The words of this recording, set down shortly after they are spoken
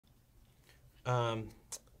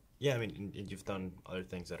Yeah, I mean, you've done other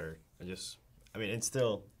things that are just. I mean, it's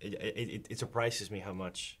still it surprises me how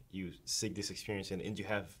much you seek this experience and you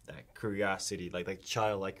have that curiosity, like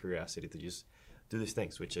childlike curiosity to just do these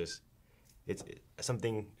things, which is it's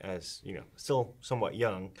something as still somewhat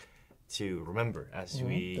young to remember as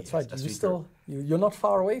we. That's right. As You're not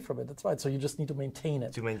far away from it. That's right. So you just need to maintain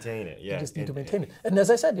it. Yeah. You just need to maintain it. And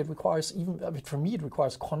as I said, it requires for me, it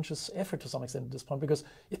requires conscious effort to some extent at this point because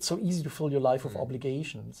it's so easy to fill your life with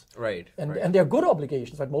obligations. Right. And they're good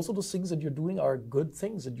obligations. Right. Most of those things that you're doing are good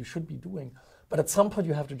things that you should be doing. But at some point,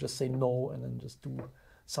 you have to just say no and then just do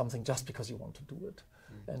something just because you want to do it.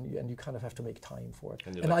 And you kind of have to make time for it.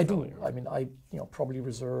 And I do. I mean, I probably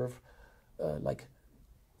reserve like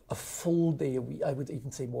a full day a week. I would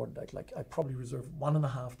even say more than that. Like I probably reserve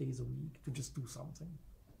 1.5 days a week to just do something,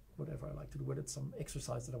 whatever I like to do, whether it's some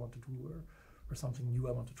exercise that I want to do or something new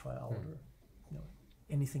I want to try out, or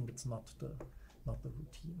anything that's not the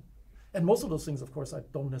routine. And most of those things, of course, I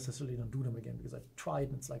don't necessarily do them again because I've tried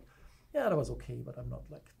and it's like, yeah, that was okay, but I'm not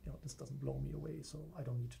like this doesn't blow me away, so I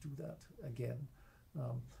don't need to do that again.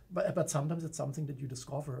 But sometimes it's something that you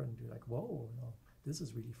discover and you're like, whoa, this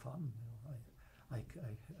is really fun.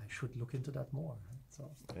 I should look into that more.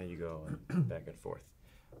 So there you go, back and forth.